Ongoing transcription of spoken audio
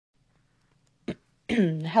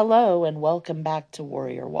Hello and welcome back to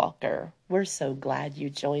Warrior Walker. We're so glad you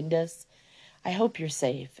joined us. I hope you're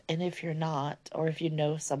safe, and if you're not, or if you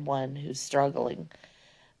know someone who's struggling,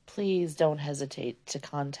 please don't hesitate to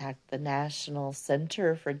contact the National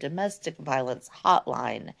Center for Domestic Violence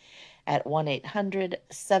hotline at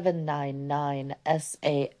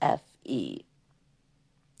 1-800-799-SAFE.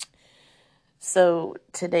 So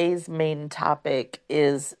today's main topic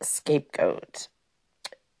is scapegoat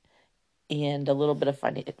and a little bit of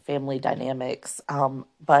family dynamics.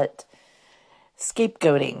 But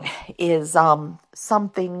scapegoating is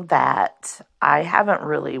something that I haven't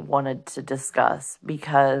really wanted to discuss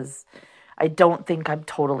because I don't think I'm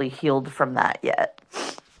totally healed from that yet.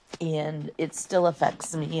 And it still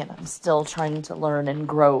affects me, and I'm still trying to learn and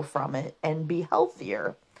grow from it and be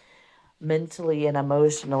healthier mentally and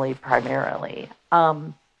emotionally primarily.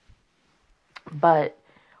 But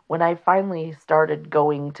when I finally started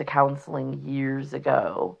going to counseling years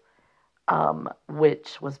ago,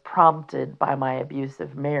 which was prompted by my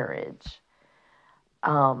abusive marriage,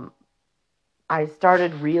 I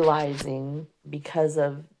started realizing, because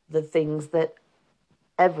of the things that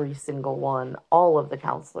every single one, all of the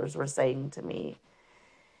counselors were saying to me,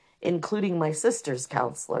 including my sister's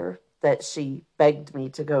counselor that she begged me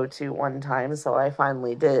to go to one time, so I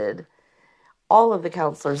finally did. All of the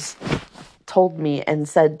counselors told me and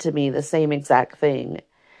said to me the same exact thing.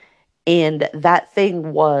 And that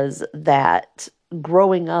thing was that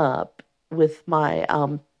growing up with my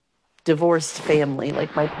divorced family,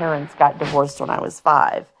 like my parents got divorced when I was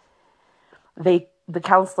 5, the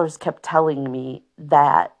counselors kept telling me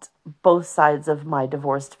that both sides of my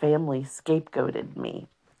divorced family scapegoated me.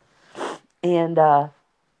 And I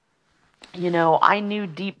knew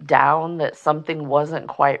deep down that something wasn't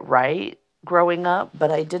quite right growing up, but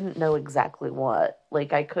I didn't know exactly what.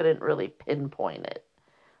 Like, I couldn't really pinpoint it.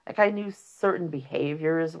 Like, I knew certain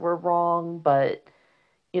behaviors were wrong, but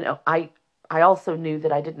I also knew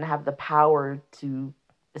that I didn't have the power to,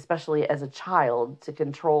 especially as a child, to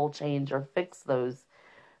control, change, or fix those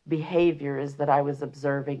behaviors that I was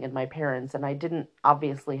observing in my parents. And I didn't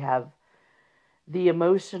obviously have the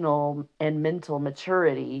emotional and mental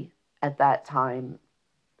maturity at that time,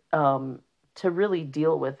 to really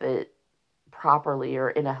deal with it properly or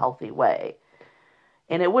in a healthy way.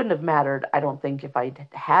 And it wouldn't have mattered, I don't think, if I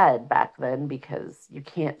had back then, because you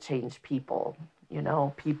can't change people.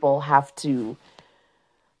 People have to,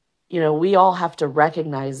 we all have to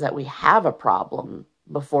recognize that we have a problem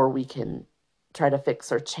before we can try to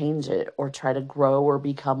fix or change it or try to grow or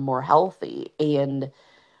become more healthy. And,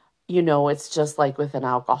 it's just like with an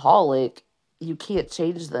alcoholic, you can't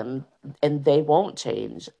change them, and they won't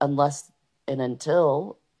change unless and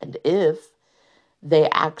until and if they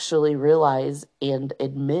actually realize and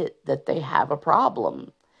admit that they have a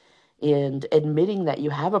problem. And admitting that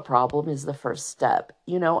you have a problem is the first step,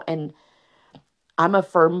 and I'm a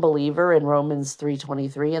firm believer in Romans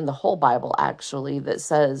 3:23 and the whole Bible, actually, that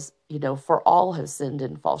says, for all have sinned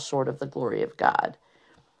and fall short of the glory of God.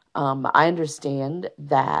 I understand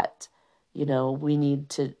that, we need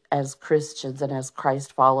to, as Christians and as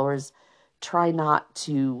Christ followers, try not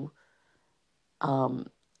to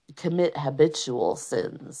commit habitual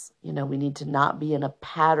sins. We need to not be in a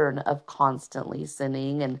pattern of constantly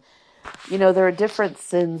sinning. And, there are different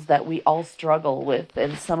sins that we all struggle with.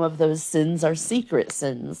 And some of those sins are secret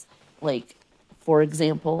sins. Like, for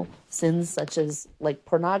example, sins such as like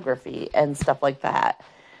pornography and stuff like that.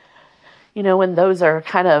 And those are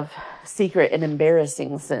kind of secret and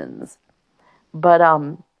embarrassing sins. But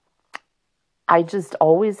I just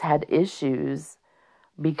always had issues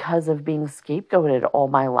because of being scapegoated all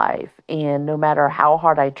my life. And no matter how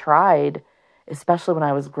hard I tried, especially when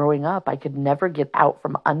I was growing up, I could never get out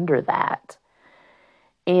from under that.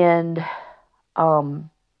 And,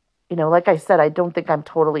 like I said, I don't think I'm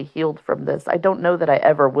totally healed from this. I don't know that I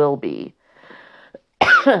ever will be.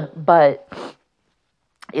 But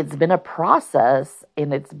it's been a process,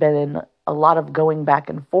 and it's been a lot of going back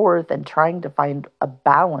and forth and trying to find a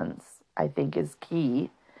balance, I think, is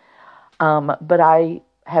key. But I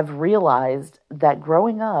have realized that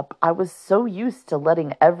growing up, I was so used to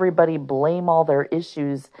letting everybody blame all their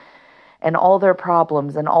issues and all their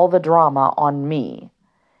problems and all the drama on me.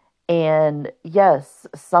 And yes,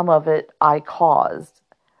 some of it I caused,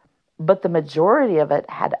 but the majority of it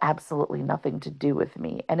had absolutely nothing to do with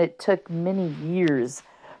me. And it took many years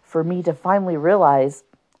for me to finally realize,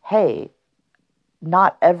 hey,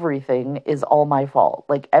 not everything is all my fault.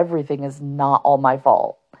 Like, everything is not all my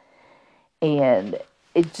fault. And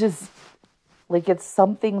it just, like, it's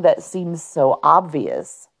something that seems so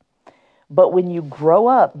obvious. But when you grow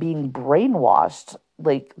up being brainwashed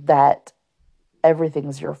like that,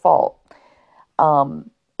 everything's your fault.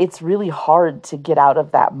 It's really hard to get out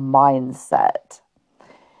of that mindset.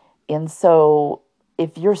 And so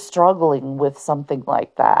if you're struggling with something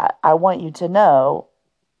like that, I want you to know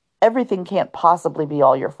everything can't possibly be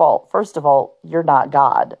all your fault. First of all, you're not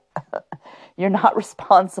God. You're not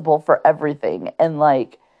responsible for everything. And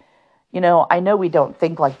like, I know we don't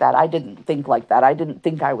think like that. I didn't think like that. I didn't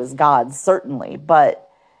think I was God, certainly. But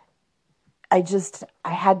I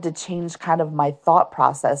had to change kind of my thought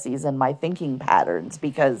processes and my thinking patterns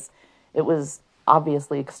because it was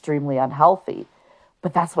obviously extremely unhealthy.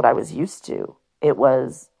 But that's what I was used to. It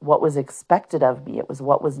was what was expected of me. It was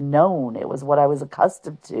what was known. It was what I was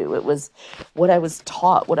accustomed to. It was what I was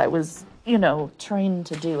taught, what I was, trained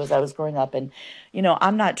to do as I was growing up. And,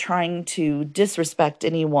 I'm not trying to disrespect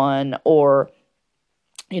anyone or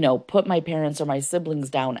put my parents or my siblings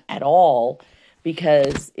down at all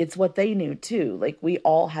because it's what they knew too. Like we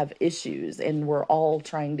all have issues and we're all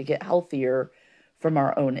trying to get healthier from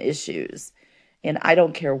our own issues. And I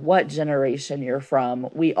don't care what generation you're from,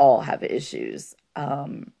 we all have issues.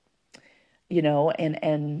 And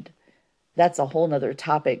that's a whole nother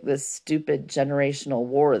topic, this stupid generational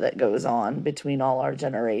war that goes on between all our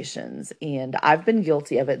generations. And I've been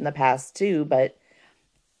guilty of it in the past too, but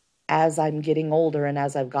as I'm getting older and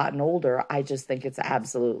as I've gotten older, I just think it's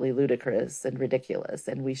absolutely ludicrous and ridiculous.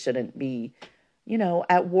 And we shouldn't be,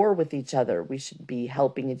 at war with each other. We should be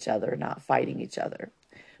helping each other, not fighting each other.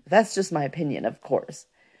 That's just my opinion, of course.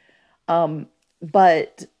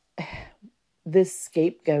 But this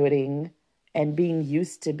scapegoating and being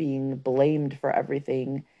used to being blamed for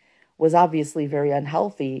everything was obviously very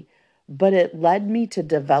unhealthy, but it led me to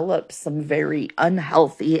develop some very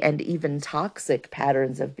unhealthy and even toxic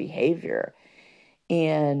patterns of behavior.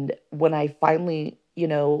 And when I finally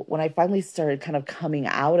started kind of coming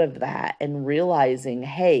out of that and realizing,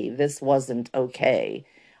 hey, this wasn't okay.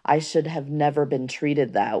 I should have never been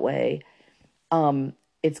treated that way.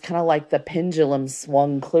 It's kind of like the pendulum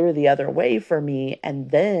swung clear the other way for me.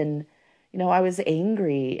 And then, I was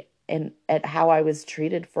angry and at how I was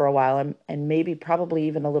treated for a while and maybe probably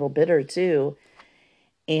even a little bitter too.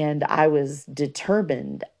 And I was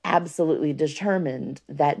determined, absolutely determined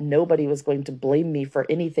that nobody was going to blame me for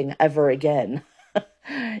anything ever again,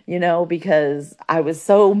 because I was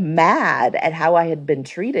so mad at how I had been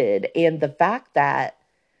treated and the fact that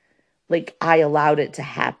like I allowed it to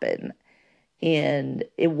happen and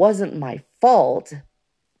it wasn't my fault.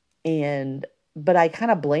 But I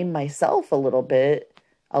kind of blame myself a little bit,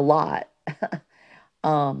 a lot.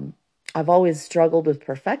 Um, I've always struggled with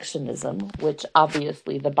perfectionism, which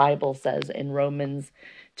obviously the Bible says in Romans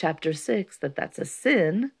chapter 6 that that's a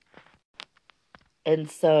sin. And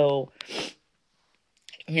so,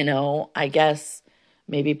 I guess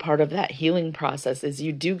maybe part of that healing process is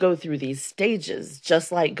you do go through these stages, just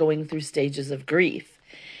like going through stages of grief.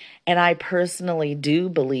 And I personally do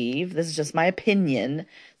believe, this is just my opinion,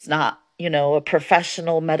 it's not, a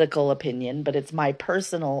professional medical opinion, but it's my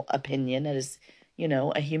personal opinion as,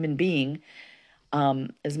 a human being,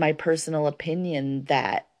 is my personal opinion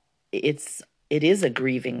that it is a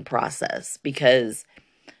grieving process because,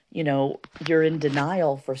 you're in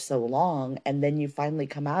denial for so long and then you finally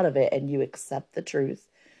come out of it and you accept the truth.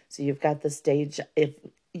 So you've got the stage if,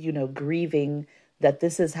 grieving that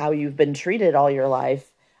this is how you've been treated all your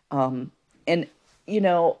life. And,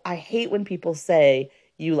 I hate when people say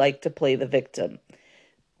you like to play the victim.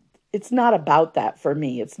 It's not about that for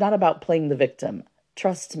me. It's not about playing the victim.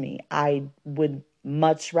 Trust me, I would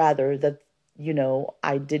much rather that,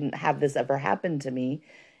 I didn't have this ever happen to me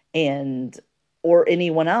and or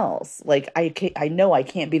anyone else. Like I know I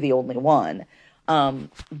can't be the only one.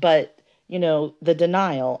 But the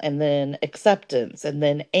denial and then acceptance and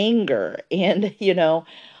then anger and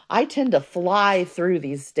I tend to fly through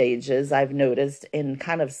these stages, I've noticed, and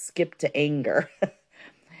kind of skip to anger.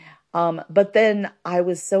 But then I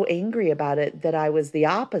was so angry about it that I was the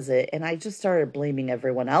opposite. And I just started blaming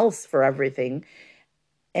everyone else for everything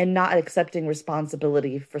and not accepting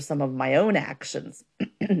responsibility for some of my own actions.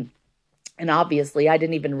 And obviously, I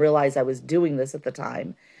didn't even realize I was doing this at the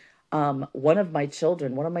time. One of my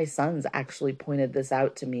children, one of my sons actually pointed this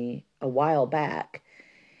out to me a while back.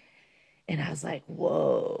 And I was like,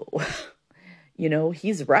 whoa,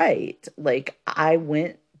 he's right. Like I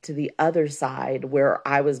went to the other side where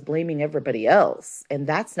I was blaming everybody else. And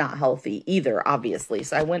that's not healthy either, obviously.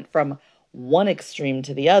 So I went from one extreme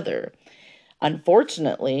to the other.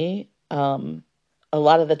 Unfortunately, a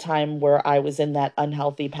lot of the time where I was in that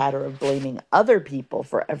unhealthy pattern of blaming other people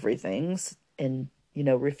for everything and,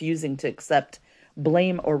 refusing to accept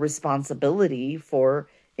blame or responsibility for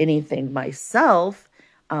anything myself,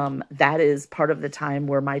 that is part of the time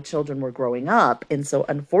where my children were growing up. And so,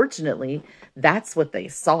 unfortunately, that's what they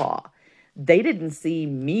saw. They didn't see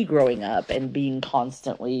me growing up and being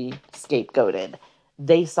constantly scapegoated.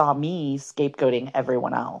 They saw me scapegoating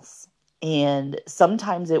everyone else. And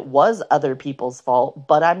sometimes it was other people's fault,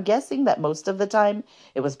 but I'm guessing that most of the time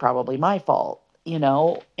it was probably my fault, and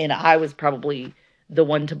I was probably the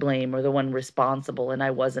one to blame or the one responsible, and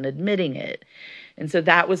I wasn't admitting it. And so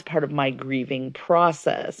that was part of my grieving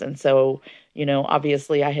process. And so,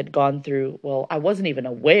 obviously I had gone through, well, I wasn't even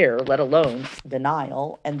aware, let alone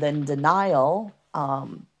denial. And then denial, I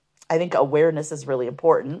think awareness is really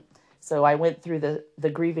important. So I went through the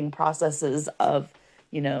grieving processes of,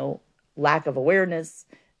 lack of awareness,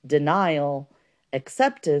 denial,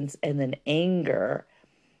 acceptance, and then anger.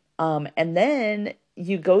 And then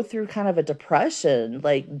you go through kind of a depression,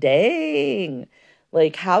 like, dang,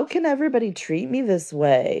 like, how can everybody treat me this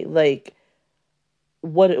way? Like,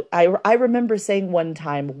 I remember saying one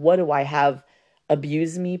time, what do I have?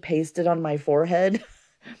 Abuse me pasted on my forehead?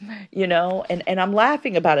 And I'm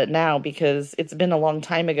laughing about it now because it's been a long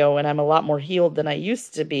time ago and I'm a lot more healed than I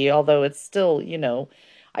used to be, although it's still,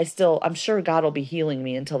 I'm sure God will be healing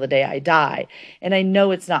me until the day I die. And I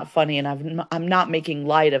know it's not funny and I'm not making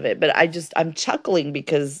light of it, but I'm chuckling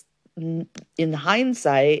because in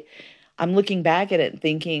hindsight, I'm looking back at it and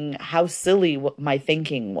thinking how silly what my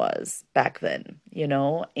thinking was back then,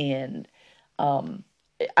 and um,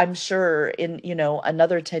 I'm sure in,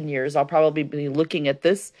 another 10 years, I'll probably be looking at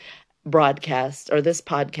this broadcast or this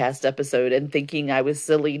podcast episode and thinking I was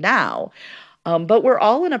silly now. But we're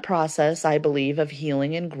all in a process, I believe, of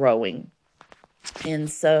healing and growing.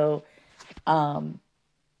 And so,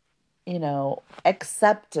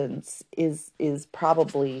 acceptance is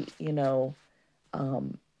probably,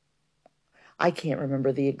 I can't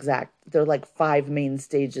remember the exact, they're like 5 main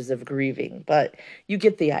stages of grieving, but you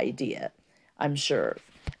get the idea, I'm sure.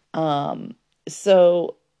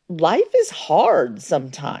 So life is hard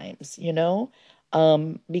sometimes,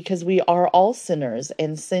 because we are all sinners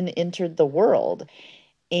and sin entered the world.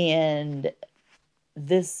 And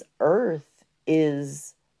this earth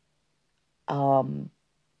is, the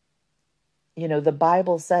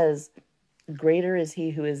Bible says, greater is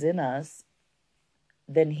he who is in us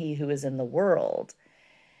than he who is in the world.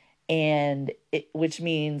 Which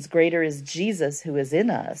means greater is Jesus who is in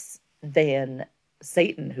us than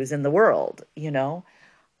Satan who's in the world,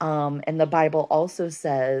 And the Bible also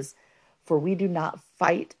says, for we do not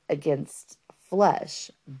fight against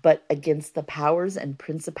flesh, but against the powers and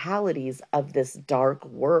principalities of this dark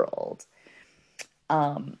world.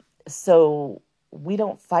 So we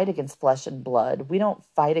don't fight against flesh and blood. We don't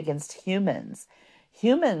fight against humans.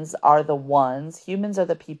 Humans are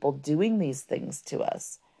the people doing these things to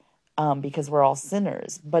us, because we're all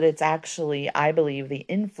sinners. But it's actually, I believe, the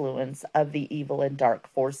influence of the evil and dark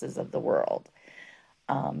forces of the world.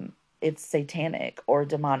 It's satanic or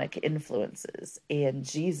demonic influences. And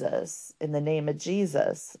Jesus, in the name of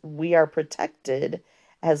Jesus, we are protected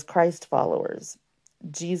as Christ followers.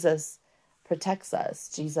 Jesus protects us.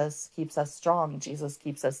 Jesus keeps us strong. Jesus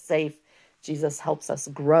keeps us safe. Jesus helps us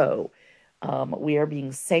grow. We are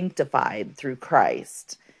being sanctified through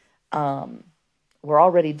Christ. We're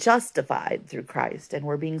already justified through Christ and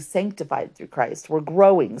we're being sanctified through Christ. We're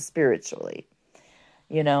growing spiritually,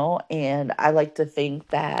 and I like to think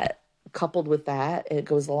that coupled with that, it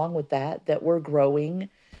goes along with that we're growing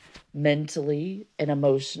mentally and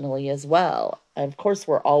emotionally as well. And of course,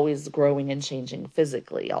 we're always growing and changing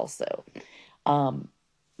physically also.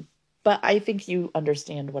 But I think you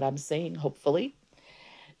understand what I'm saying, hopefully.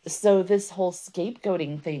 So this whole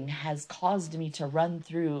scapegoating thing has caused me to run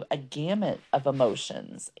through a gamut of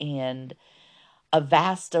emotions and a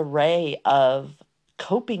vast array of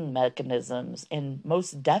coping mechanisms, and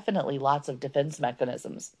most definitely lots of defense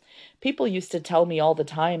mechanisms. People used to tell me all the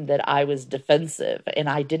time that I was defensive and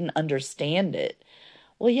I didn't understand it.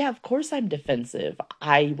 Well, yeah, of course I'm defensive.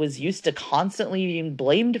 I was used to constantly being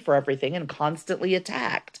blamed for everything and constantly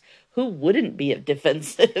attacked. Who wouldn't be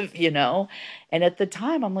defensive, And at the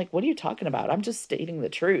time, I'm like, what are you talking about? I'm just stating the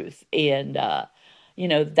truth. And,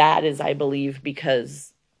 that is, I believe,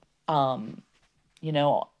 because, you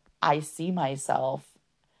know, I see myself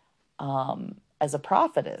as a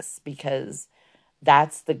prophetess because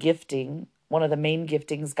that's the gifting, one of the main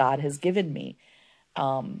giftings God has given me.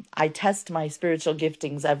 I test my spiritual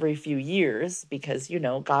giftings every few years because,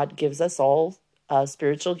 God gives us all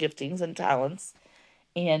spiritual giftings and talents.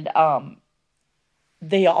 And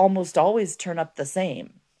they almost always turn up the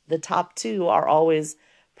same. The top two are always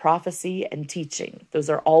prophecy and teaching. Those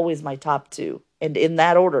are always my top two. And in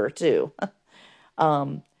that order, too.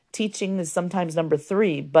 teaching is sometimes number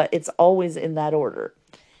three, but it's always in that order.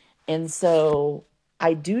 And so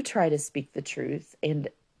I do try to speak the truth. And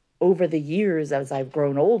over the years, as I've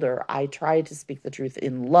grown older, I try to speak the truth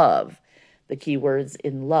in love, the key words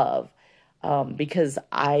in love, because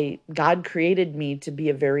God created me to be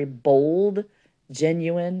a very bold,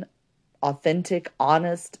 genuine, authentic,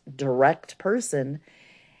 honest, direct person.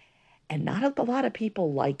 And not a lot of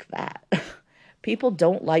people like that. People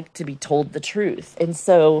don't like to be told the truth. And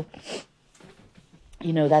so,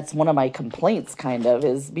 that's one of my complaints, kind of,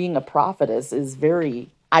 is being a prophetess is very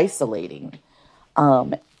isolating,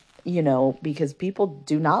 um, because people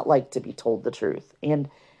do not like to be told the truth. And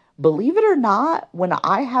believe it or not, when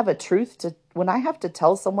I have to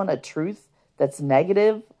tell someone a truth that's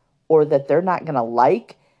negative or that they're not going to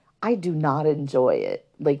like, I do not enjoy it.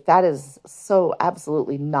 Like, that is so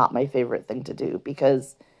absolutely not my favorite thing to do,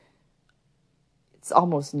 because it's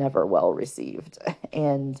almost never well received.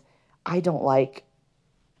 And I don't like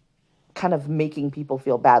kind of making people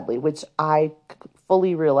feel badly, which I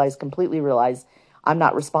completely realize I'm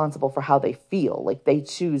not responsible for how they feel. Like, they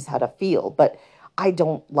choose how to feel, but I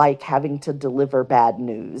don't like having to deliver bad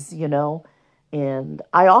news, and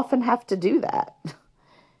I often have to do that.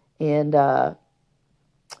 And,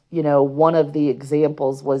 one of the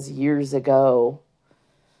examples was years ago.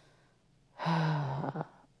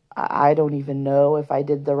 I don't even know if I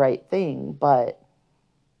did the right thing, but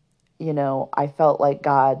I felt like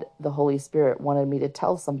God, the Holy Spirit, wanted me to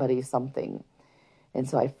tell somebody something. And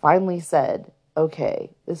so I finally said,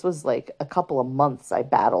 okay, this was like a couple of months I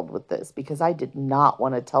battled with this because I did not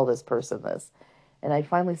want to tell this person this. And I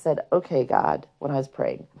finally said, okay, God, when I was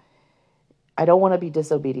praying, I don't want to be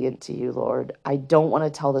disobedient to you, Lord. I don't want to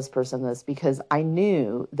tell this person this, because I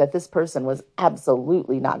knew that this person was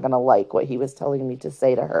absolutely not going to like what he was telling me to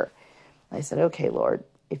say to her. I said, okay, Lord,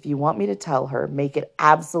 if you want me to tell her, make it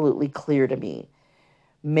absolutely clear to me.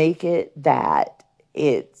 Make it that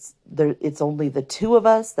it's only the two of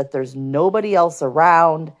us, that there's nobody else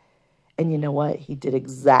around. And you know what? He did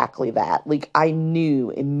exactly that. Like, I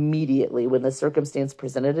knew immediately when the circumstance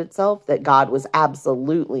presented itself that God was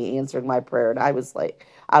absolutely answering my prayer. And I was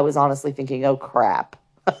honestly thinking, oh crap,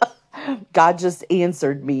 God just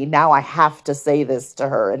answered me. Now I have to say this to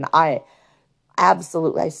her. And I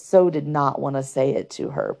so did not want to say it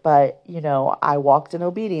to her. But, I walked in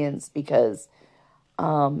obedience because,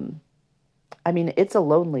 it's a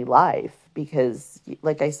lonely life, because,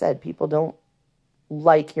 like I said, people don't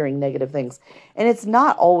like hearing negative things. And it's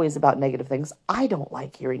not always about negative things. I don't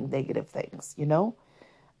like hearing negative things.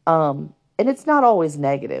 And it's not always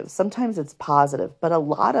negative. Sometimes it's positive, but a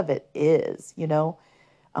lot of it is.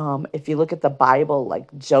 If you look at the Bible,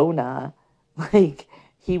 like Jonah, like,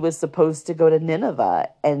 he was supposed to go to Nineveh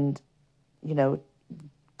and, you know,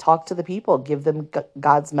 talk to the people, give them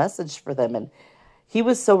God's message for them. And he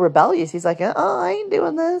was so rebellious. He's like, oh, I ain't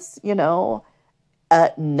doing this. No,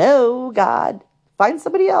 God, find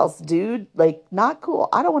somebody else, dude. Like, not cool.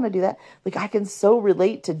 I don't want to do that. Like, I can so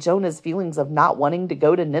relate to Jonah's feelings of not wanting to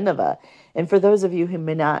go to Nineveh. And for those of you who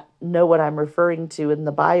may not know what I'm referring to in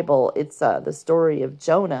the Bible, it's the story of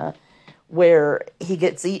Jonah, where he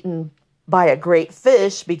gets eaten by a great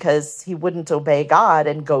fish because he wouldn't obey God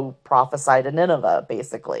and go prophesy to Nineveh,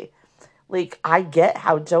 basically. Like, I get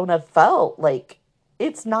how Jonah felt. Like,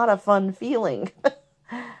 it's not a fun feeling.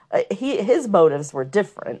 His motives were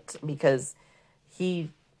different, because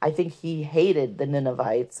I think he hated the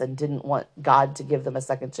Ninevites and didn't want God to give them a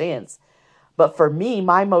second chance. But for me,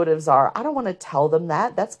 my motives are, I don't want to tell them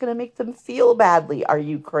that. That's going to make them feel badly. Are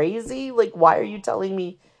you crazy? Like, why are you telling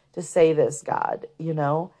me to say this, God?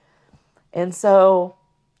 And so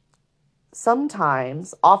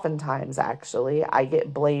oftentimes actually, I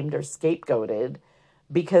get blamed or scapegoated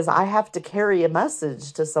because I have to carry a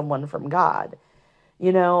message to someone from God.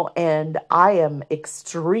 And I am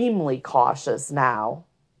extremely cautious now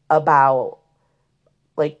about,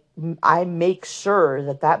 like, I make sure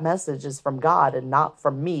that that message is from God and not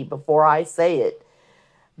from me before I say it.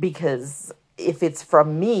 Because if it's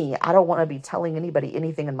from me, I don't want to be telling anybody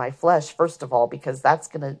anything in my flesh, first of all, because that's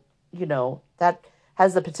going to, that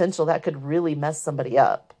has the potential that could really mess somebody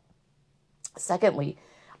up. Secondly,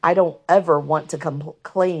 I don't ever want to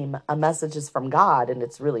claim a message is from God and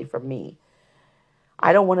it's really from me.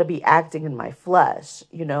 I don't want to be acting in my flesh.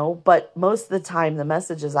 But most of the time, the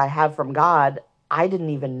messages I have from God, I didn't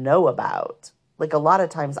even know about. Like, a lot of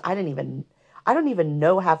times, I don't even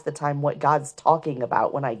know half the time what God's talking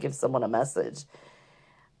about when I give someone a message.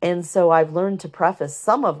 And so I've learned to preface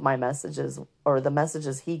some of my messages, or the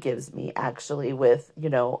messages he gives me, actually, with,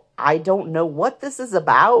 I don't know what this is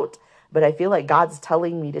about, but I feel like God's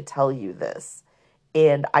telling me to tell you this.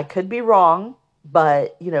 And I could be wrong,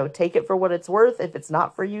 but, take it for what it's worth. If it's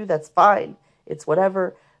not for you, that's fine. It's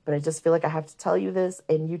whatever. But I just feel like I have to tell you this,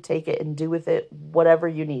 and you take it and do with it whatever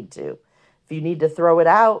you need to. If you need to throw it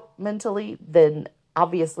out mentally, then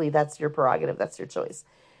obviously that's your prerogative, that's your choice.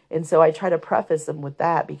 And so I try to preface them with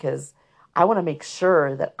that because I want to make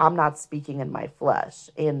sure that I'm not speaking in my flesh.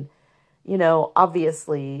 And,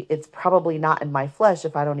 obviously it's probably not in my flesh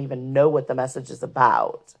if I don't even know what the message is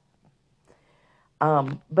about.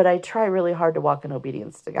 But I try really hard to walk in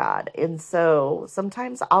obedience to God. And so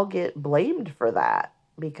sometimes I'll get blamed for that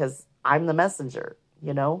because I'm the messenger,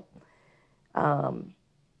 you know? Um,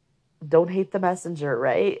 don't hate the messenger,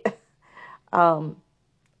 right? um,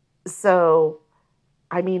 so,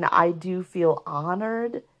 I mean, I do feel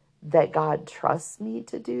honored that God trusts me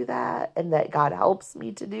to do that and that God helps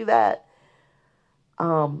me to do that.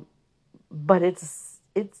 Um, but it's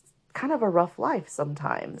kind of a rough life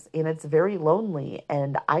sometimes, and it's very lonely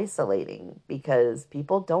and isolating because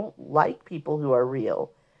people don't like people who are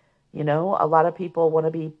real. A lot of people want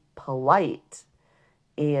to be polite,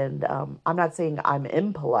 and I'm not saying I'm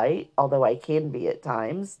impolite, although I can be at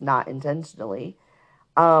times, not intentionally.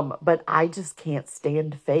 But I just can't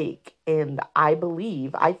stand fake. And I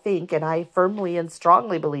think, and I firmly and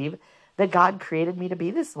strongly believe that God created me to be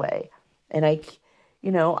this way. And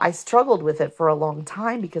I struggled with it for a long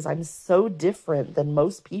time because I'm so different than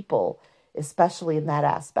most people, especially in that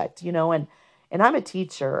aspect, and I'm a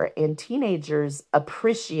teacher, and teenagers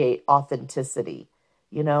appreciate authenticity.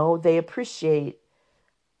 They appreciate,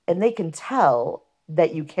 and they can tell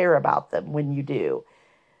that you care about them when you do.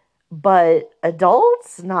 But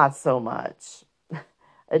adults, not so much.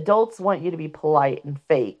 Adults want you to be polite and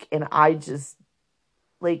fake. And I just,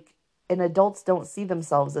 like, and adults don't see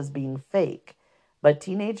themselves as being fake. But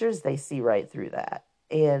teenagers, they see right through that.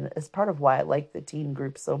 And it's part of why I like the teen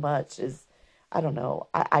group so much is, I don't know,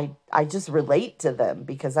 I just relate to them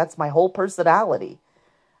because that's my whole personality.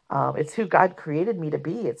 It's who God created me to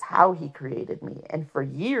be. It's how He created me. And for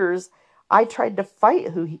years, I tried to fight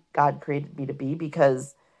God created me to be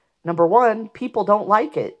because, number one, people don't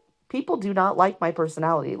like it. People do not like my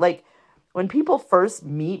personality. Like, when people first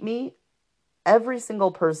meet me, every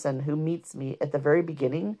single person who meets me at the very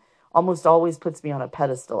beginning almost always puts me on a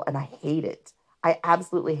pedestal, and I hate it. I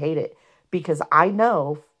absolutely hate it because I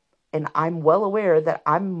know and I'm well aware that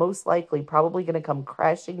I'm most likely probably going to come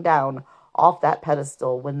crashing down off that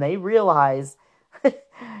pedestal when they realize,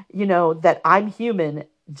 that I'm human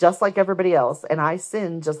just like everybody else and I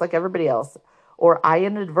sin just like everybody else. Or I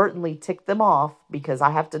inadvertently tick them off because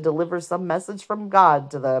I have to deliver some message from God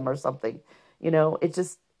to them or something. It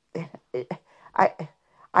just, it, I,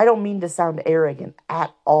 I don't mean to sound arrogant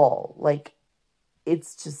at all. Like,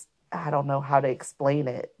 it's just, I don't know how to explain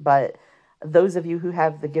it, but those of you who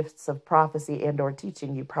have the gifts of prophecy and or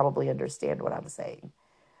teaching, you probably understand what I'm saying.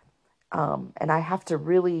 And I have to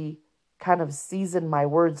really kind of season my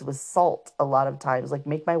words with salt a lot of times, like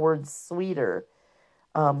make my words sweeter,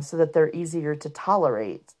 so that they're easier to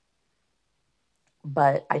tolerate.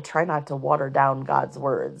 But I try not to water down God's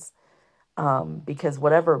words, because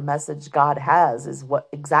whatever message God has is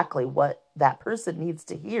exactly what that person needs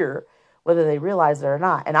to hear, whether they realize it or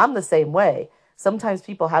not. And I'm the same way. Sometimes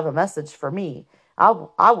people have a message for me. I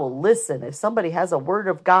will listen. If somebody has a word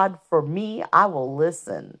of God for me, I will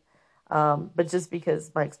listen. But just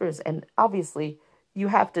because my experience, and obviously you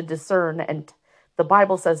have to discern, and the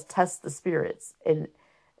Bible says test the spirits, and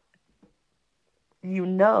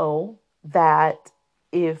that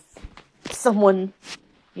if someone,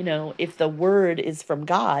 if the word is from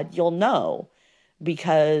God, you'll know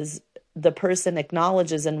because the person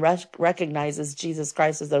acknowledges and recognizes Jesus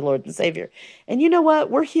Christ as their Lord and Savior. And you know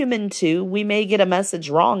what? We're human too. We may get a message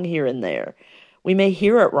wrong here and there. We may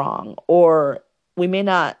hear it wrong, or we may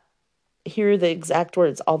not hear the exact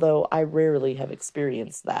words, although I rarely have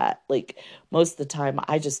experienced that. Like, most of the time,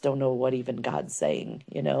 I just don't know what even God's saying,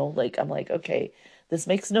 Like, I'm like, okay, this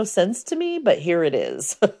makes no sense to me, but here it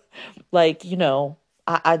is. Like,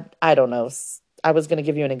 I don't know. I was going to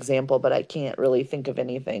give you an example, but I can't really think of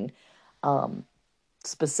anything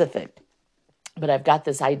specific. But I've got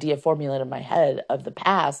this idea formulated in my head of the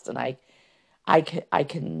past, and I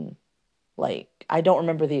can, like, I don't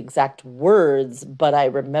remember the exact words, but I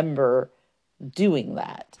remember doing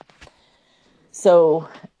that. So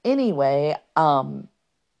anyway,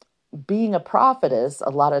 being a prophetess, a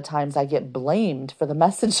lot of times I get blamed for the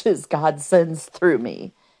messages God sends through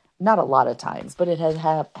me. Not a lot of times, but it had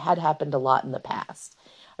happened a lot in the past.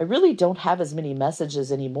 I really don't have as many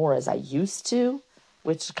messages anymore as I used to,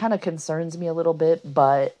 which kind of concerns me a little bit,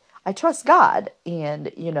 but I trust God,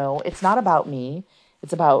 and it's not about me.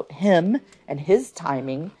 It's about him and his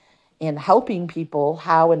timing and helping people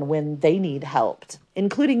how and when they need helped,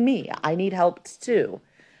 including me. I need help too.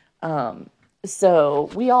 So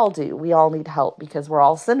we all do. We all need help because we're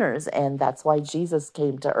all sinners. And that's why Jesus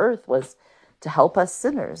came to earth, was to help us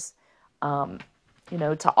sinners,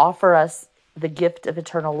 to offer us the gift of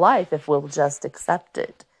eternal life if we'll just accept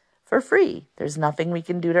it for free. There's nothing we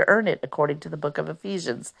can do to earn it, according to the book of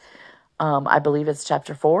Ephesians. I believe it's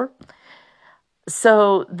chapter 4.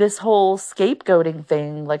 So this whole scapegoating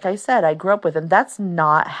thing, like I said, I grew up with, and that's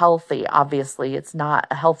not healthy. Obviously, it's not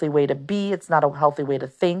a healthy way to be. It's not a healthy way to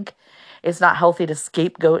think. It's not healthy to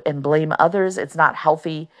scapegoat and blame others. It's not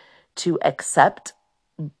healthy to accept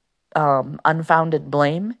unfounded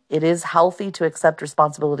blame. It is healthy to accept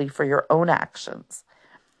responsibility for your own actions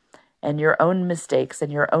and your own mistakes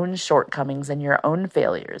and your own shortcomings and your own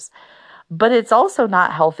failures. But it's also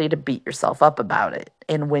not healthy to beat yourself up about it.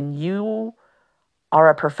 And when you are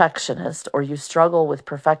a perfectionist or you struggle with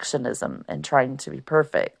perfectionism and trying to be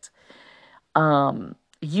perfect,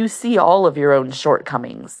 you see all of your own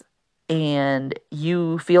shortcomings and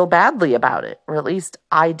you feel badly about it, or at least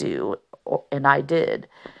I do, and I did.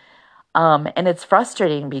 And it's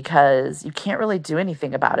frustrating because you can't really do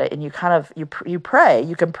anything about it, and you kind of you pray.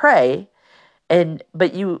 You can pray,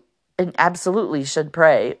 but you absolutely should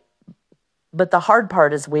pray. But the hard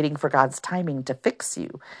part is waiting for God's timing to fix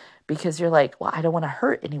you, because you're like, well, I don't want to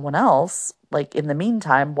hurt anyone else. Like in the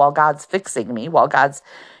meantime, while God's fixing me, while God's,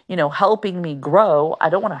 helping me grow, I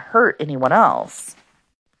don't want to hurt anyone else.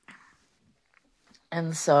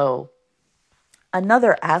 And so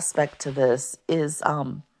another aspect to this is,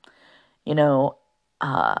 a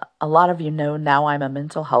lot of you know now I'm a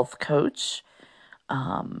mental health coach.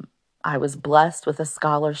 I was blessed with a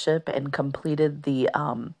scholarship and completed the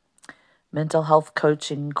mental health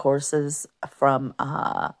coaching courses from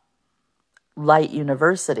Light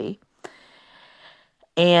University.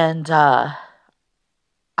 And I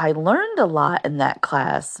learned a lot in that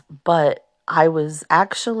class, but I was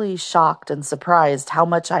actually shocked and surprised how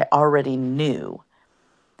much I already knew.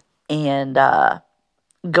 And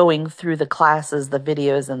going through the classes, the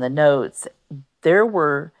videos, and the notes,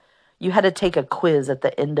 you had to take a quiz at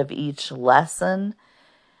the end of each lesson.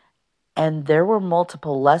 And there were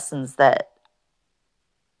multiple lessons that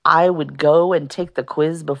I would go and take the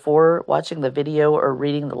quiz before watching the video or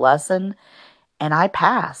reading the lesson, and I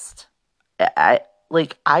passed. I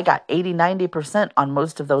got 80-90% on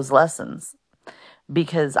most of those lessons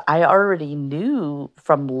because I already knew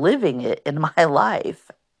from living it in my life,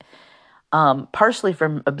 partially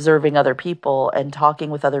from observing other people and talking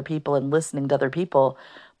with other people and listening to other people.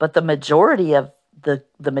 But the majority of the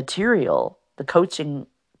material, the coaching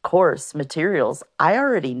course materials, I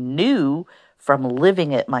already knew from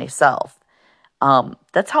living it myself.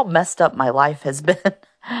 That's how messed up my life has been,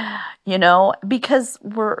 because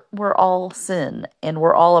we're all sin and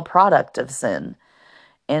we're all a product of sin.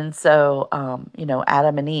 And so,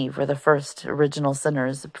 Adam and Eve were the first original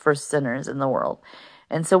sinners, first sinners in the world.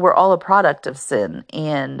 And so we're all a product of sin,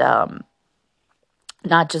 and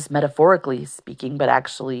not just metaphorically speaking, but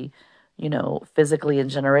actually, physically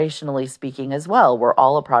and generationally speaking as well. We're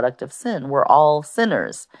all a product of sin. We're all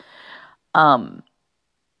sinners. But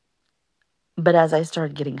as I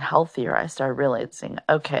started getting healthier, I started realizing,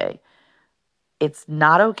 okay, it's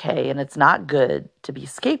not okay and it's not good to be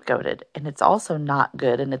scapegoated. And it's also not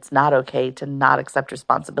good and it's not okay to not accept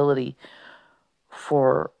responsibility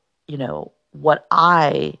for, what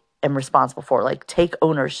I am responsible for, like take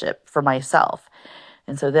ownership for myself.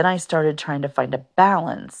 And so then I started trying to find a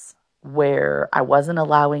balance where I wasn't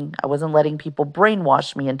letting people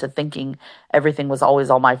brainwash me into thinking everything was always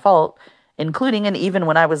all my fault, including and even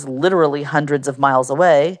when I was literally hundreds of miles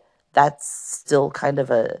away. That's still kind of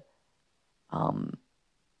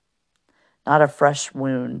not a fresh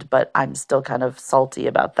wound, but I'm still kind of salty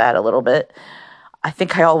about that a little bit. I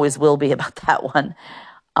think I always will be about that one.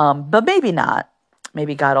 But maybe not.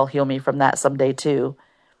 Maybe God will heal me from that someday too.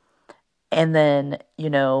 And then,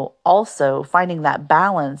 also finding that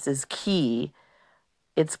balance is key.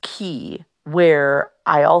 It's key where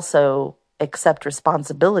I also accept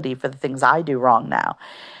responsibility for the things I do wrong now.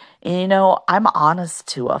 And, I'm honest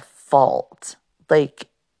to a fault. Like,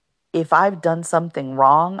 if I've done something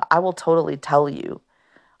wrong, I will totally tell you.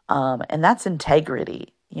 And that's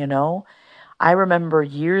integrity, I remember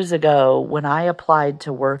years ago when I applied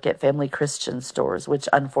to work at Family Christian stores, which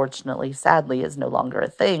unfortunately, sadly, is no longer a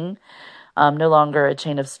thing, no longer a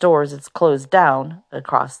chain of stores. It's closed down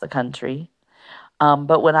across the country.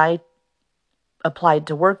 But when I applied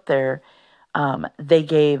to work there, they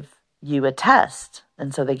gave you a test.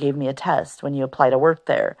 And so they gave me a test when you apply to work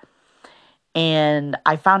there. And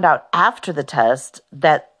I found out after the test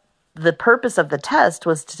that the purpose of the test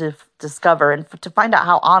was to discover and to find out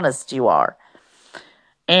how honest you are.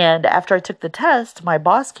 And after I took the test, my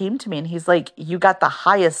boss came to me and he's like, "You got the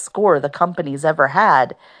highest score the company's ever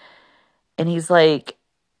had." And he's like,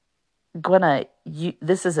 "Gwenna,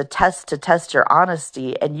 this is a test to test your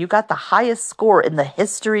honesty, and you got the highest score in the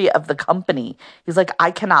history of the company." He's like,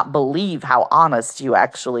 "I cannot believe how honest you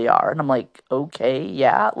actually are." And I'm like, "Okay,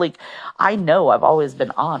 yeah." Like, I know I've always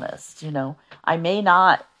been honest, you know. I may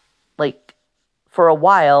not, like, for a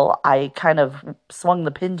while, I kind of swung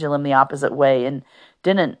the pendulum the opposite way and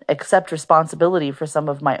didn't accept responsibility for some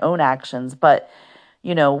of my own actions. But,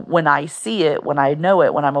 you know, when I see it, when I know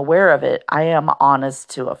it, when I'm aware of it, I am honest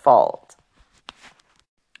to a fault.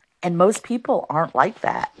 And most people aren't like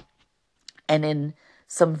that. And in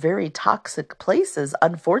some very toxic places,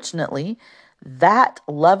 unfortunately, that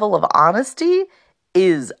level of honesty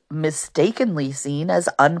is mistakenly seen as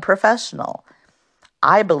unprofessional.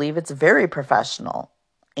 I believe it's very professional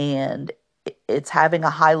and it's having a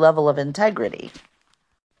high level of integrity.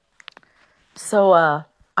 So, I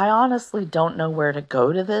honestly don't know where to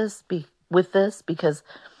go to with this because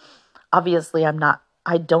obviously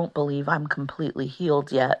I don't believe I'm completely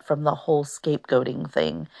healed yet from the whole scapegoating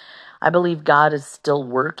thing. I believe God is still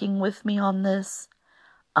working with me on this.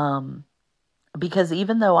 Um, because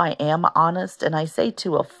even though I am honest, and I say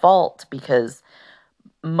to a fault, because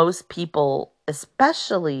most people,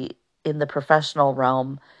 especially in the professional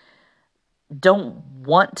realm, don't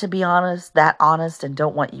want to be honest, and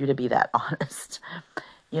don't want you to be that honest.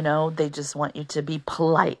 You know, they just want you to be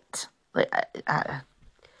polite. Like, I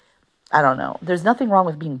don't know. There's nothing wrong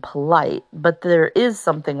with being polite, but there is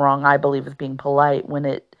something wrong, I believe, with being polite when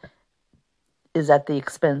it is at the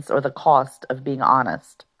expense or the cost of being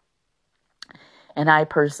honest. And I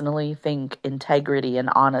personally think integrity and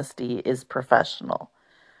honesty is professional.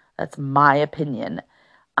 That's my opinion.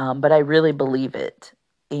 But I really believe it.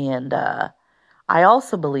 And I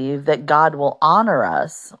also believe that God will honor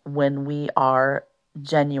us when we are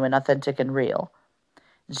genuine, authentic, and real.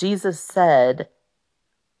 Jesus said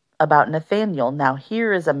about Nathanael, "Now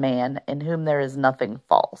here is a man in whom there is nothing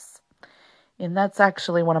false." And that's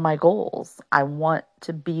actually one of my goals. I want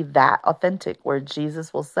to be that authentic where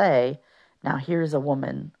Jesus will say, "Now here's a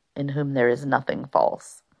woman in whom there is nothing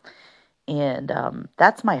false." And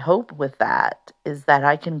that's my hope with that, is that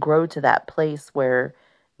I can grow to that place where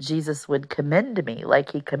Jesus would commend me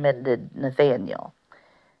like he commended Nathanael.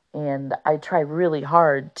 And I try really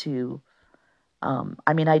hard to,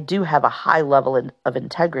 I do have a high level of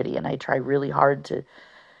integrity, and I try really hard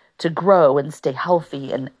to grow and stay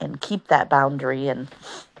healthy and keep that boundary. And,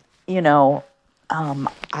 you know, I'm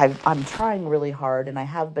trying really hard, and I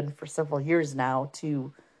have been for several years now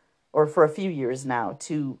or for a few years now,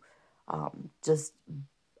 to just,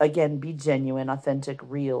 again, be genuine, authentic,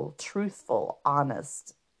 real, truthful,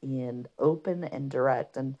 honest, and open and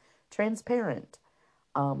direct and transparent.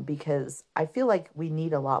 Because I feel like we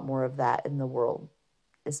need a lot more of that in the world,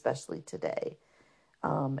 especially today.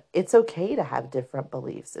 It's okay to have different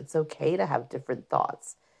beliefs. It's okay to have different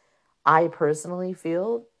thoughts. I personally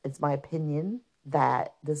feel, it's my opinion,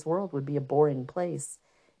 that this world would be a boring place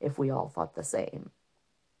if we all thought the same.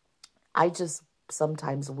 I just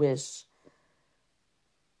sometimes wish,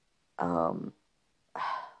 um,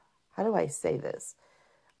 how do I say this?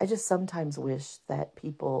 I just sometimes wish that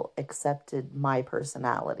people accepted my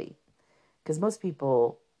personality, because most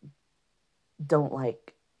people don't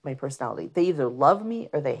like my personality. They either love me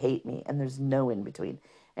or they hate me, and there's no in between.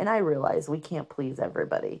 And I realize we can't please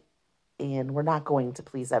everybody, and we're not going to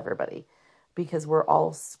please everybody because we're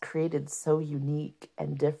all created so unique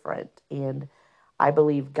and different. And I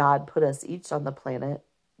believe God put us each on the planet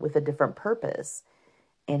with a different purpose,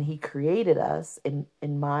 and he created us in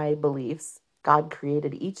my beliefs. God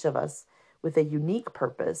created each of us with a unique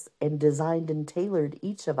purpose and designed and tailored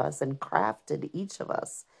each of us and crafted each of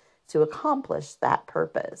us to accomplish that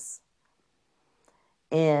purpose.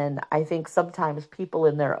 And I think sometimes people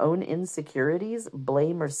in their own insecurities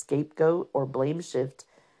blame or scapegoat or blame shift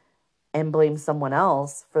and blame someone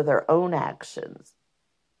else for their own actions.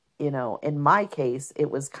 You know, in my case,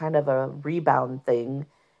 it was kind of a rebound thing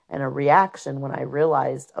and a reaction when I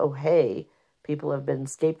realized, oh, hey, people have been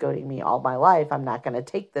scapegoating me all my life. I'm not going to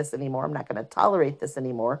take this anymore. I'm not going to tolerate this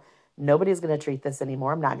anymore. Nobody's going to treat this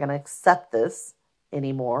anymore. I'm not going to accept this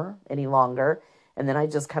anymore, any longer. And then I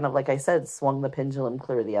just kind of, like I said, swung the pendulum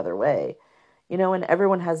clear the other way. You know, and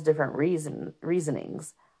everyone has different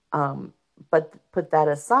reasonings. But put that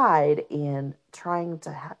aside and trying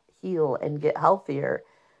to heal and get healthier,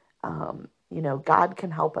 you know, God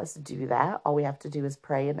can help us do that. All we have to do is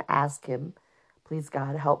pray and ask him Please,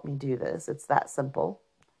 God, help me do this. It's that simple.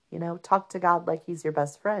 Talk to God like he's your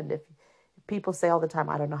best friend. If people say all the time,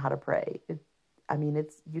 I don't know how to pray.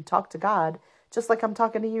 It's you talk to God just like I'm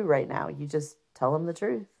talking to you right now. You just tell him the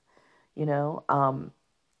truth. You know, um,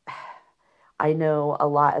 I know a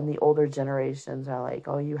lot in the older generations are like,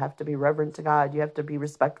 oh, you have to be reverent to God. You have to be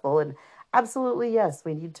respectful. And absolutely, yes,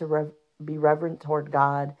 we need to be reverent toward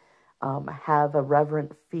God, have a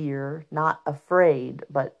reverent fear, not afraid,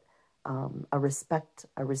 but a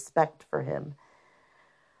respect for him.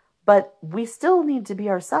 But we still need to be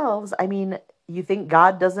ourselves. You think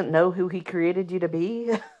God doesn't know who he created you to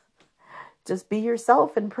be? Just be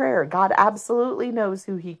yourself in prayer. God absolutely knows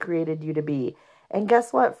who he created you to be. And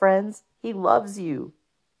guess what, friends? He loves you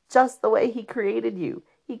just the way he created you.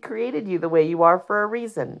 He created you the way you are for a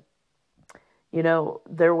reason.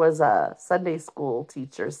 There was a Sunday school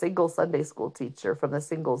teacher, single Sunday school teacher from the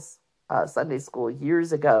singles Sunday school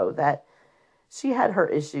years ago that she had her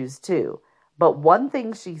issues too. But one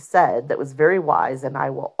thing she said that was very wise, and I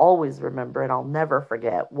will always remember and I'll never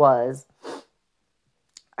forget, was,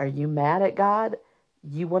 are you mad at God?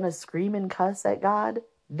 You want to scream and cuss at God?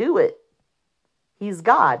 Do it. He's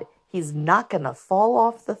God. He's not going to fall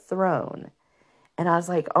off the throne. And I was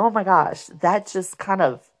like, oh my gosh, it just kind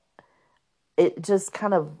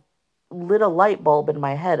of lit a light bulb in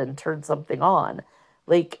my head and turned something on.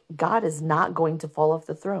 Like, God is not going to fall off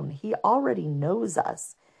the throne. He already knows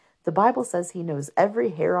us. The Bible says he knows every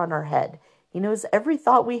hair on our head. He knows every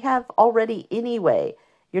thought we have already anyway.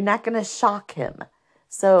 You're not going to shock him.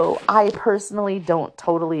 So I personally don't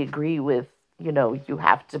totally agree with, you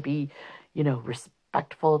have to be,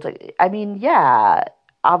 respectful to, yeah,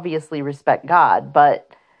 obviously respect God,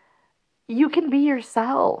 but you can be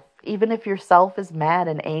yourself. Even if yourself is mad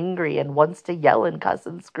and angry and wants to yell and cuss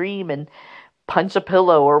and scream and punch a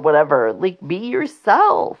pillow or whatever, like, be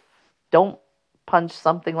yourself. Don't punch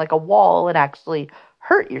something like a wall and actually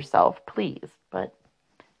hurt yourself, please. But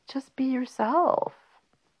just be yourself.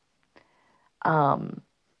 Um,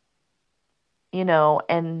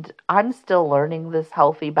 and I'm still learning this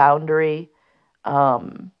healthy boundary.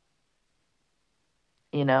 Um,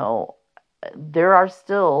 you know, there are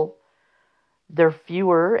still, they're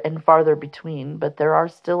fewer and farther between, but there are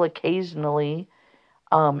still occasionally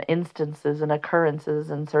instances and occurrences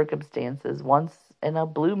and circumstances, once in a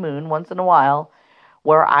blue moon, once in a while,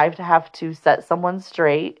 where I have to set someone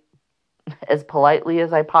straight as politely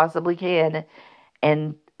as I possibly can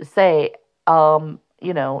and say, not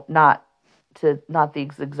the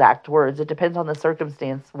exact words. It depends on the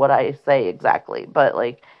circumstance what I say exactly. But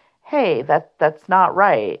like, hey, that's not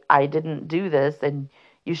right. I didn't do this, and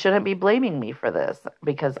you shouldn't be blaming me for this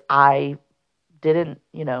because I didn't,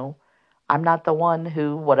 I'm not the one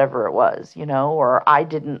who whatever it was, or I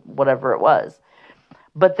didn't whatever it was.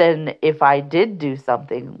 But then if I did do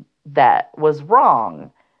something that was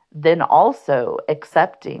wrong, then also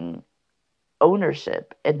accepting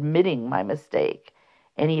ownership, admitting my mistake,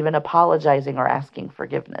 and even apologizing or asking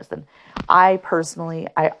forgiveness. And I personally,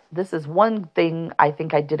 this is one thing I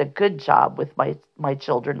think I did a good job with my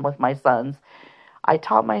children, with my sons. I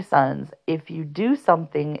taught my sons, if you do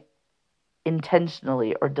something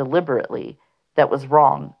intentionally or deliberately that was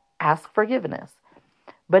wrong, ask forgiveness.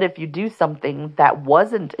 But if you do something that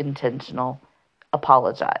wasn't intentional,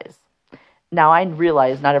 apologize. Now, I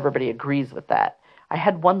realize not everybody agrees with that. I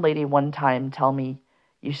had one lady one time tell me,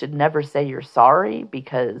 you should never say you're sorry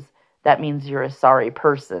because that means you're a sorry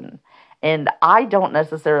person. And I don't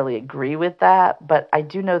necessarily agree with that, but I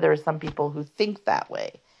do know there are some people who think that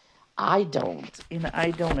way. I don't, and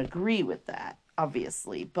I don't agree with that,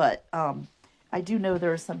 obviously, but I do know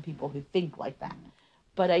there are some people who think like that.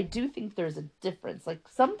 But I do think there's a difference. Like,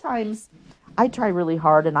 sometimes I try really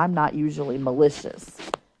hard and I'm not usually malicious.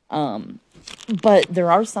 Um, but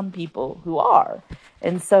there are some people who are.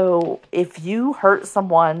 And so if you hurt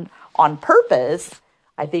someone on purpose,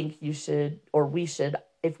 I think you should, or we should,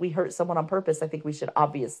 if we hurt someone on purpose, I think we should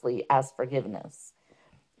obviously ask forgiveness.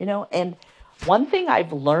 And one thing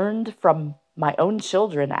I've learned from my own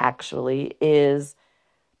children actually is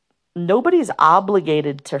nobody's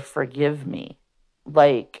obligated to forgive me.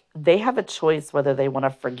 Like, they have a choice whether they want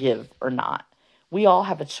to forgive or not. We all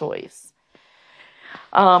have a choice.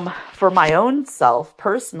 For my own self,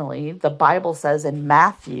 personally, the Bible says in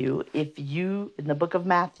Matthew, in the book of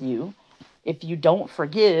Matthew, if you don't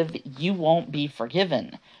forgive, you won't be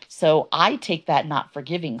forgiven. So I take that not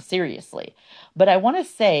forgiving seriously. But I want to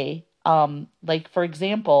say, like, for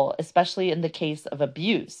example, especially in the case of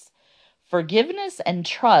abuse, forgiveness and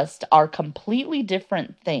trust are completely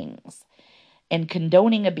different things. And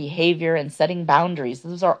condoning a behavior and setting boundaries,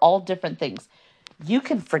 those are all different things. you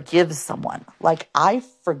can forgive someone. Like, I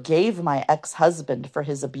forgave my ex-husband for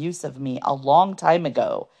his abuse of me a long time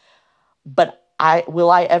ago, but will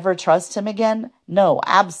I ever trust him again? No,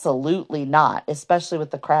 absolutely not, especially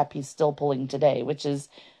with the crap he's still pulling today, which is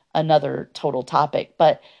another total topic.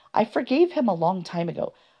 But I forgave him a long time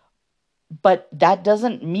ago. But that does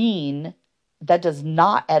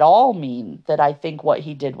not at all mean that I think what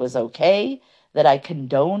he did was okay, that I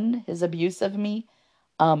condone his abuse of me.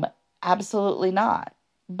 Um, Absolutely not.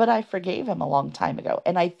 But I forgave him a long time ago.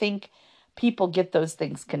 And I think people get those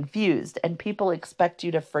things confused and people expect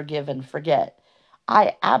you to forgive and forget.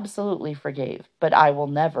 I absolutely forgave, but I will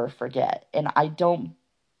never forget. And I don't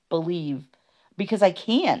believe, because I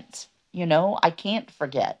can't, I can't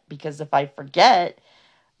forget, because if I forget,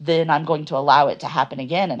 then I'm going to allow it to happen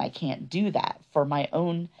again. And I can't do that for my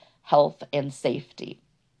own health and safety.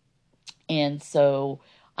 And so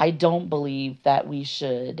I don't believe that we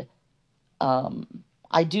should,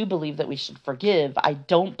 I do believe that we should forgive. I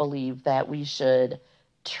don't believe that we should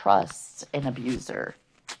trust an abuser,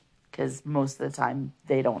 because most of the time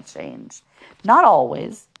they don't change. Not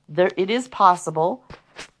always. It is possible,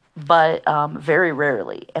 but very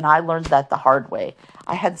rarely. And I learned that the hard way.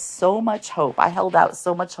 I had so much hope. I held out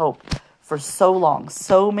so much hope for so long,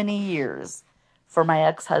 so many years, for my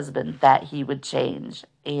ex-husband that he would change,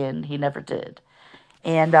 and he never did.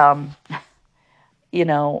 And you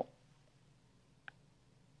know,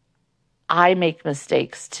 I make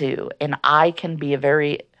mistakes too, and I'm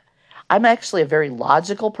actually a very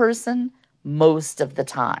logical person most of the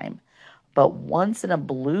time. But once in a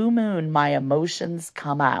blue moon, my emotions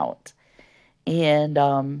come out.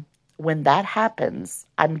 And when that happens,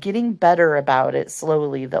 I'm getting better about it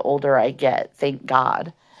slowly the older I get, thank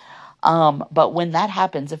God. But when that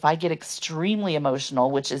happens, if I get extremely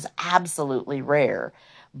emotional, which is absolutely rare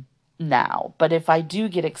now, but if I do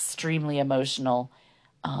get extremely emotional,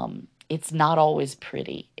 it's not always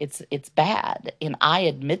pretty. It's bad, and I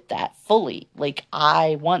admit that fully. Like,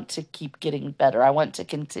 I want to keep getting better. I want to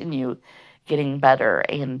continue getting better,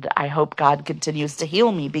 and I hope God continues to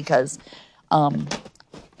heal me, because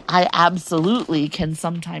I absolutely can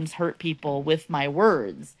sometimes hurt people with my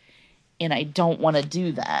words, and I don't want to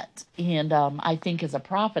do that. And I think as a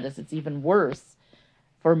prophetess, it's even worse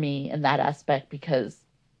for me in that aspect, because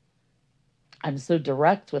I'm so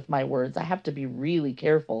direct with my words. I have to be really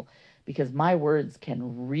careful, because my words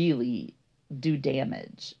can really do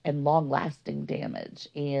damage, and long lasting damage.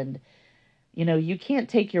 And, you can't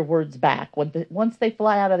take your words back. Once they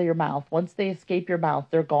fly out of your mouth, once they escape your mouth,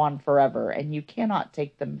 they're gone forever, and you cannot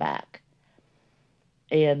take them back.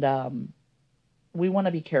 And we want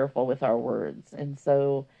to be careful with our words. And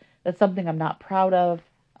so that's something I'm not proud of.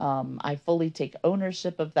 I fully take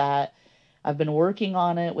ownership of that. I've been working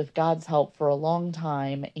on it with God's help for a long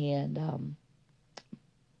time. And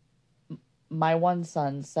my one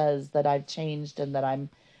son says that I've changed and that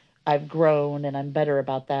I've grown and I'm better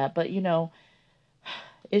about that. But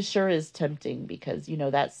it sure is tempting, because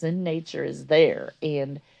that sin nature is there,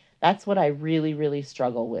 and that's what I really, really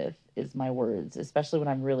struggle with, is my words, especially when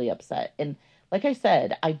I'm really upset. And like I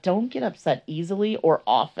said, I don't get upset easily or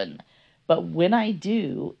often, but when I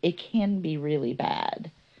do, it can be really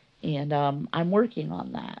bad. And I'm working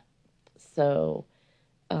on that. So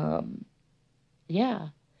um yeah,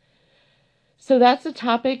 so that's a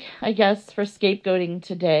topic, I guess, for scapegoating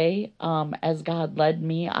today. As God led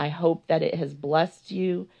me, I hope that it has blessed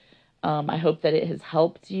you. I hope that it has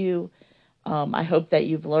helped you. I hope that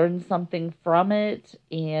you've learned something from it,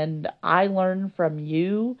 and I learned from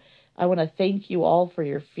you. I want to thank you all for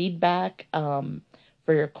your feedback,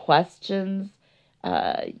 for your questions.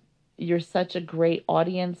 Uh, you're such a great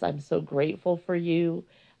audience. I'm so grateful for you.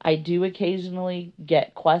 I do occasionally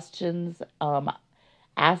get questions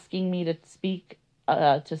asking me to speak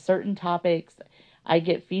to certain topics. I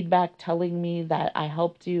get feedback telling me that I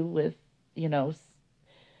helped you with, you know,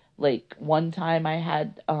 like one time I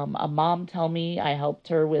had a mom tell me I helped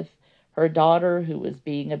her with her daughter who was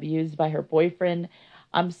being abused by her boyfriend.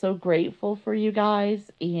 I'm so grateful for you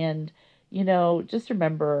guys. And, just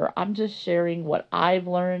remember, I'm just sharing what I've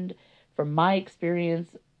learned from my experience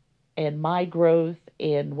and my growth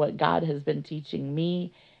and what God has been teaching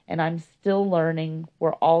me. And I'm still learning.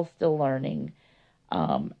 We're all still learning.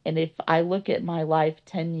 And if I look at my life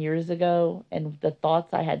 10 years ago and the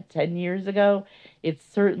thoughts I had 10 years ago, it's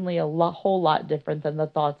certainly whole lot different than the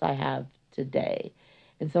thoughts I have today.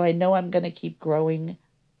 And so I know I'm going to keep growing,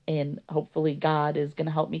 and hopefully God is going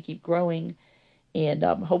to help me keep growing. And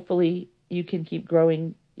hopefully you can keep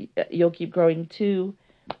growing. You'll keep growing too.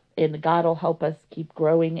 And God will help us keep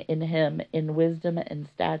growing in Him in wisdom and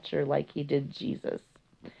stature like He did Jesus.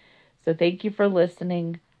 So thank you for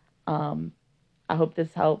listening. Um, I hope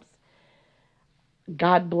this helps.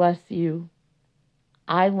 God bless you.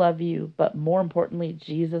 I love you, but more importantly,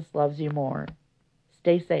 Jesus loves you more.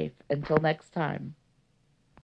 Stay safe. Until next time.